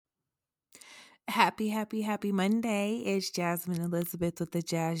Happy Monday. It's Jasmine Elizabeth with the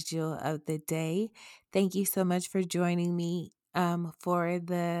Jazz Jewel of the Day. Thank you so much for joining me for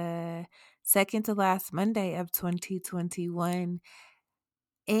the second to last Monday of 2021.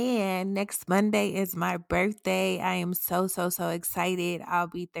 And next Monday is my birthday. I am so excited. I'll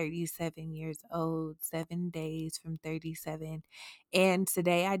be 37 years old, 7 days from 37. And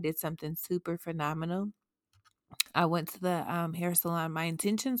today I did something super phenomenal. I went to the hair salon. My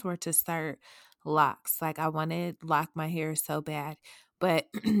intentions were to start locks. Like I wanted to lock my hair so bad, but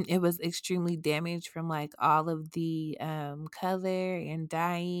it was extremely damaged from like all of the color and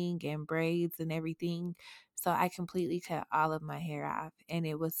dyeing and braids and everything. So I completely cut all of my hair off and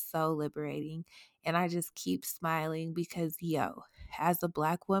it was so liberating. And I just keep smiling because as a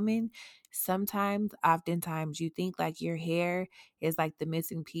black woman, oftentimes you think like your hair is like the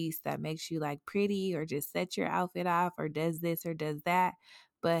missing piece that makes you like pretty or just set your outfit off or does this or does that.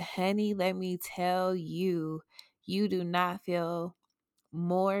 But honey, let me tell you, you do not feel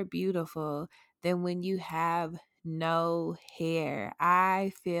more beautiful than when you have no hair.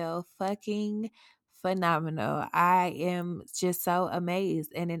 I feel fucking phenomenal. I am just so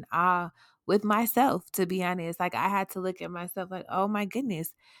amazed and in awe with myself, to be honest. Like, I had to look at myself like, oh my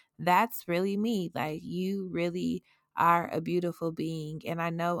goodness, that's really me. Like, you really are a beautiful being. And I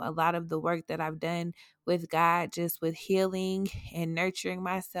know a lot of the work that I've done with God, just with healing and nurturing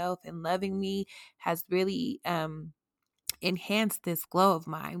myself and loving me, has really enhance this glow of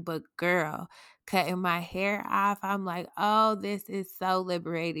mine. But girl, cutting my hair off, I'm like, oh, this is so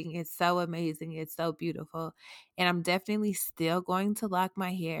liberating. It's so amazing. It's so beautiful. And I'm definitely still going to lock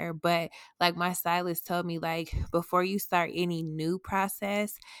my hair. But like my stylist told me, like before you start any new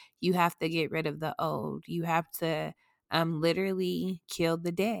process, you have to get rid of the old. You have to literally kill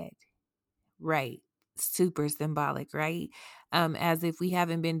the dead. Right. Super symbolic, right? As if we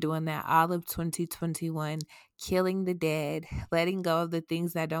haven't been doing that all of 2021, killing the dead, letting go of the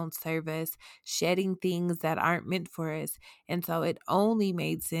things that don't serve us, shedding things that aren't meant for us. And so it only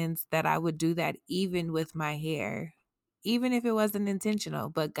made sense that I would do that even with my hair, even if it wasn't intentional.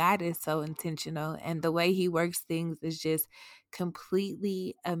 But God is so intentional, and the way He works things is just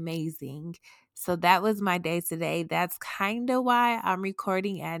completely amazing. So that was my day today. That's kind of why I'm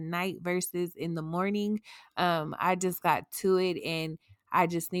recording at night versus in the morning. I just got to it and I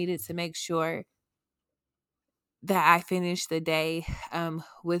just needed to make sure that I finished the day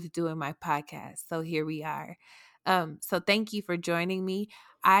with doing my podcast. So here we are. So thank you for joining me.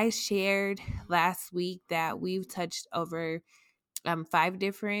 I shared last week that we've touched over 5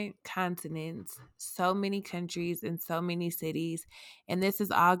 different continents, so many countries, and so many cities. And this is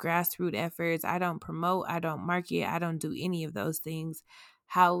all grassroots efforts. I don't promote, I don't market, I don't do any of those things.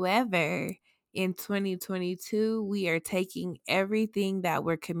 However, in 2022, we are taking everything that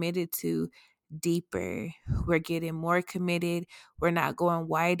we're committed to deeper. We're getting more committed. We're not going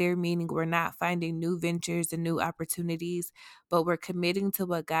wider, meaning we're not finding new ventures and new opportunities, but we're committing to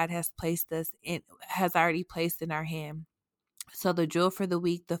what God has placed us in, has already placed in our hand. So, the jewel for the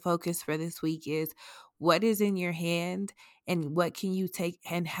week, the focus for this week is what is in your hand and what can you take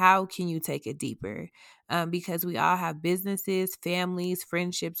and how can you take it deeper? Because we all have businesses, families,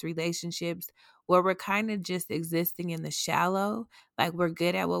 friendships, relationships where we're kind of just existing in the shallow, like we're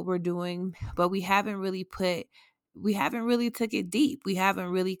good at what we're doing, but we haven't really took it deep. We haven't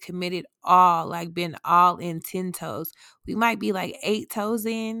really committed all, like been all in 10 toes. We might be like 8 toes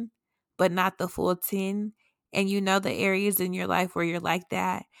in, but not the full 10, and you know the areas in your life where you're like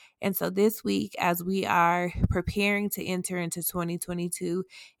that. And so this week, as we are preparing to enter into 2022,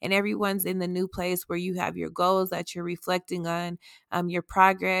 and everyone's in the new place where you have your goals that you're reflecting on, your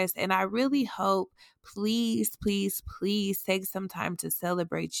progress, and I really hope, please take some time to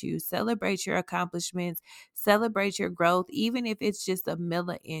celebrate you, celebrate your accomplishments, celebrate your growth, even if it's just a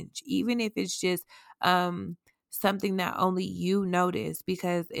milli-inch, even if it's just something that only you notice,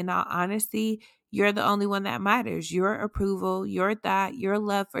 because in all honesty, you're the only one that matters. Your approval, your thought, your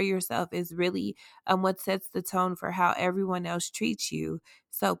love for yourself is really what sets the tone for how everyone else treats you.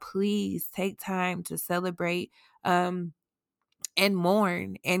 So please take time to celebrate and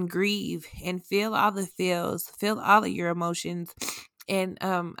mourn and grieve and feel all the feels, feel all of your emotions, and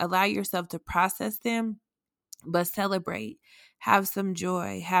allow yourself to process them, but celebrate, have some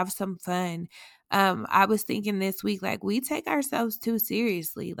joy, have some fun. I was thinking this week, like, we take ourselves too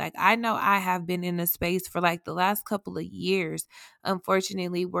seriously. Like, I know I have been in a space for like the last couple of years,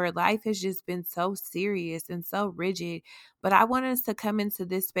 unfortunately, where life has just been so serious and so rigid. But I want us to come into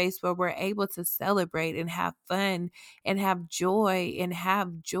this space where we're able to celebrate and have fun and have joy and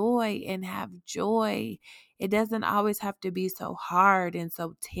have joy and have joy. It doesn't always have to be so hard and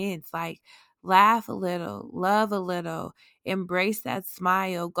so tense. Like, Laugh a little, love a little, embrace that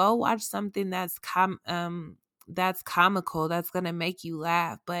smile. Go watch something that's comical, that's going to make you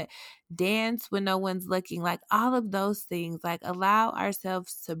laugh, but dance when no one's looking. Like all of those things, like allow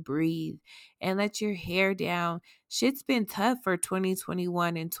ourselves to breathe and let your hair down. Shit's been tough for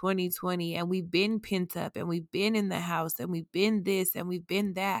 2021 and 2020, and we've been pent up, and we've been in the house, and we've been this, and we've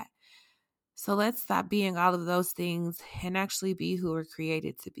been that. So let's stop being all of those things and actually be who we're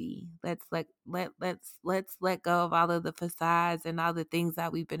created to be. Let's let go of all of the facades and all the things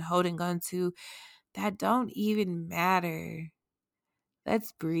that we've been holding on to that don't even matter.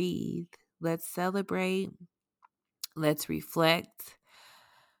 Let's breathe. Let's celebrate. Let's reflect.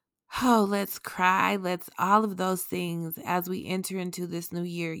 Oh, let's cry. Let's all of those things as we enter into this new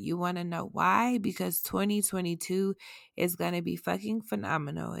year. You want to know why? Because 2022 is going to be fucking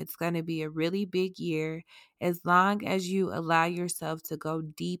phenomenal. It's going to be a really big year as long as you allow yourself to go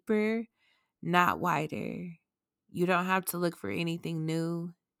deeper, not wider. You don't have to look for anything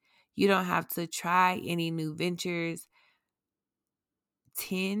new. You don't have to try any new ventures.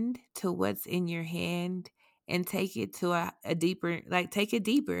 Tend to what's in your hand and take it to a deeper, take it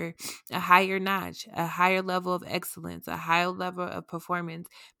deeper, a higher notch, a higher level of excellence, a higher level of performance,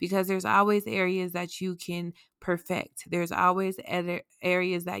 because there's always areas that you can perfect. There's always other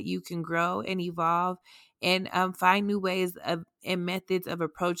areas that you can grow and evolve and find new ways of and methods of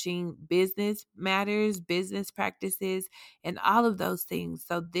approaching business matters, business practices, and all of those things.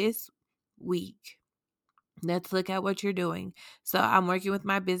 So this week, let's look at what you're doing. So I'm working with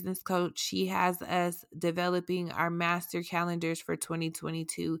my business coach. She has us developing our master calendars for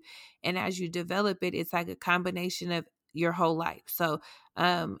 2022. And as you develop it, it's like a combination of your whole life. So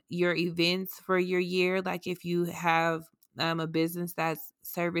your events for your year, like if you have a business that's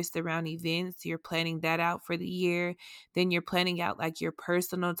serviced around events, you're planning that out for the year. Then you're planning out like your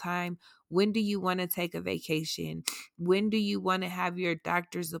personal time. When do you want to take a vacation? When do you want to have your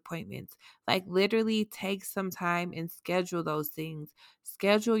doctor's appointments? Like literally take some time and schedule those things.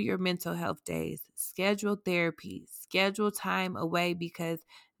 Schedule your mental health days, schedule therapy, schedule time away, because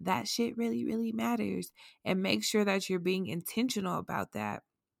that shit really, really matters. And make sure that you're being intentional about that.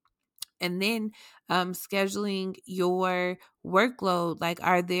 And then scheduling your workload. Like,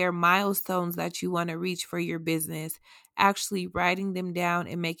 are there milestones that you want to reach for your business? Actually writing them down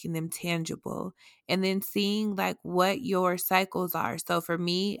and making them tangible. And then seeing like what your cycles are. So for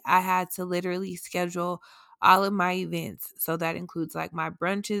me, I had to literally schedule all of my events. So that includes like my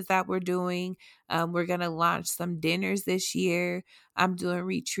brunches that we're doing. We're going to launch some dinners this year. I'm doing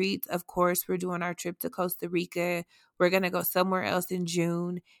retreats. Of course, we're doing our trip to Costa Rica. We're going to go somewhere else in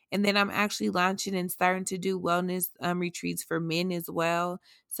June. And then I'm actually launching and starting to do wellness retreats for men as well.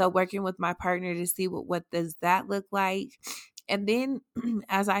 So working with my partner to see what does that look like. And then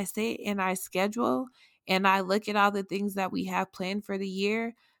as I sit and I schedule and I look at all the things that we have planned for the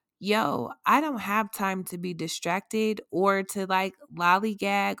year, I don't have time to be distracted or to like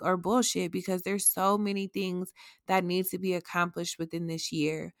lollygag or bullshit, because there's so many things that need to be accomplished within this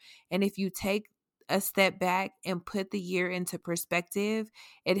year. And if you take a step back and put the year into perspective,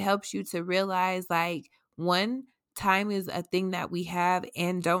 it helps you to realize like, one, time is a thing that we have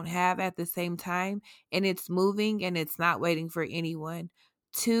and don't have at the same time, and it's moving and it's not waiting for anyone.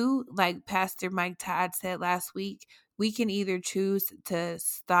 Two, like Pastor Mike Todd said last week, we can either choose to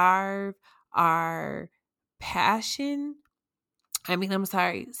starve our passion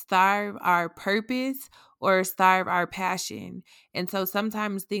starve our purpose or starve our passion. And so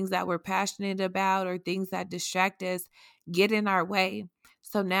sometimes things that we're passionate about or things that distract us get in our way.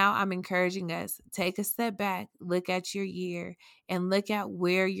 So now I'm encouraging us, take a step back, look at your year and look at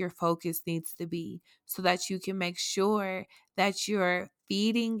where your focus needs to be so that you can make sure that you're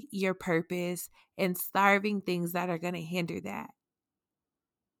feeding your purpose and starving things that are going to hinder that.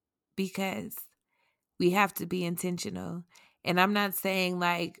 Because we have to be intentional. And I'm not saying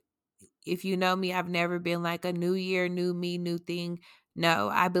like, if you know me, I've never been like a new year, new me, new thing. No,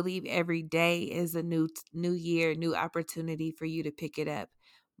 I believe every day is a new year, new opportunity for you to pick it up.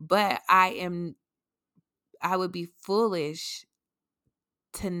 But I would be foolish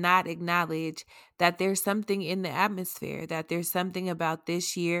to not acknowledge that there's something in the atmosphere, that there's something about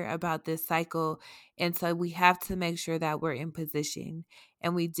this year, about this cycle. And so we have to make sure that we're in position.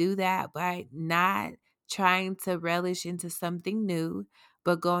 And we do that by not trying to relish into something new,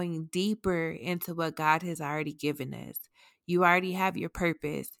 but going deeper into what God has already given us. You already have your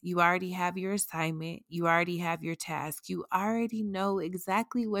purpose. You already have your assignment. You already have your task. You already know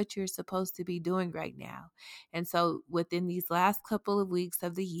exactly what you're supposed to be doing right now. And so within these last couple of weeks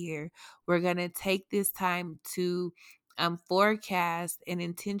of the year, we're going to take this time to forecast and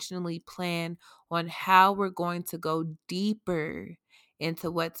intentionally plan on how we're going to go deeper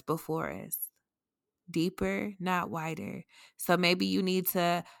into what's before us. Deeper, not wider. So maybe you need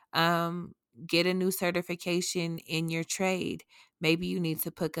to get a new certification in your trade. Maybe you need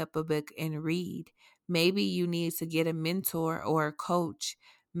to pick up a book and read. Maybe you need to get a mentor or a coach.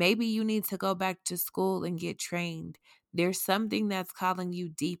 Maybe you need to go back to school and get trained. There's something that's calling you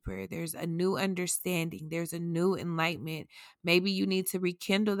deeper. There's a new understanding. There's a new enlightenment. Maybe you need to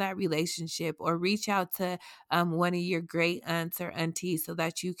rekindle that relationship or reach out to one of your great aunts or aunties so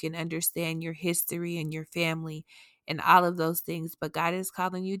that you can understand your history and your family and all of those things. But God is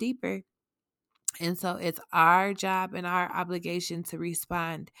calling you deeper. And so it's our job and our obligation to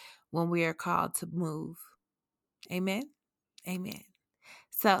respond when we are called to move. Amen. Amen.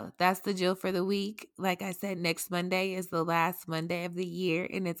 So that's the Jill for the week. Like I said, next Monday is the last Monday of the year,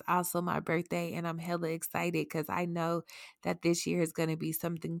 and it's also my birthday, and I'm hella excited because I know that this year is going to be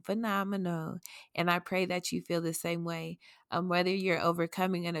something phenomenal, and I pray that you feel the same way. Whether you're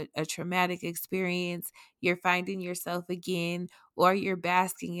overcoming a traumatic experience, you're finding yourself again, or you're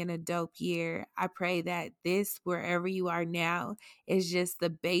basking in a dope year, I pray that this, wherever you are now, is just the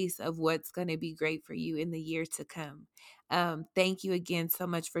base of what's going to be great for you in the year to come. Thank you again so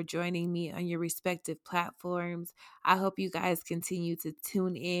much for joining me on your respective platforms. I hope you guys continue to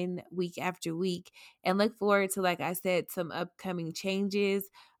tune in week after week and look forward to, like I said, some upcoming changes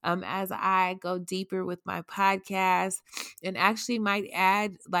as I go deeper with my podcast and actually might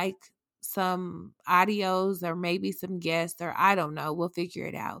add like some audios or maybe some guests, or I don't know. We'll figure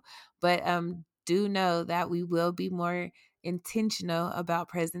it out. But do know that we will be more intentional about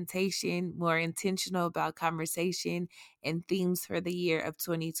presentation, more intentional about conversation and themes for the year of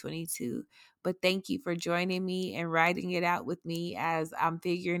 2022. But thank you for joining me and writing it out with me as I'm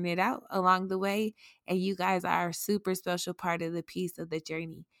figuring it out along the way. And you guys are a super special part of the piece of the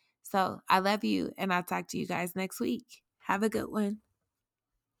journey. So I love you, and I'll talk to you guys next week. Have a good one.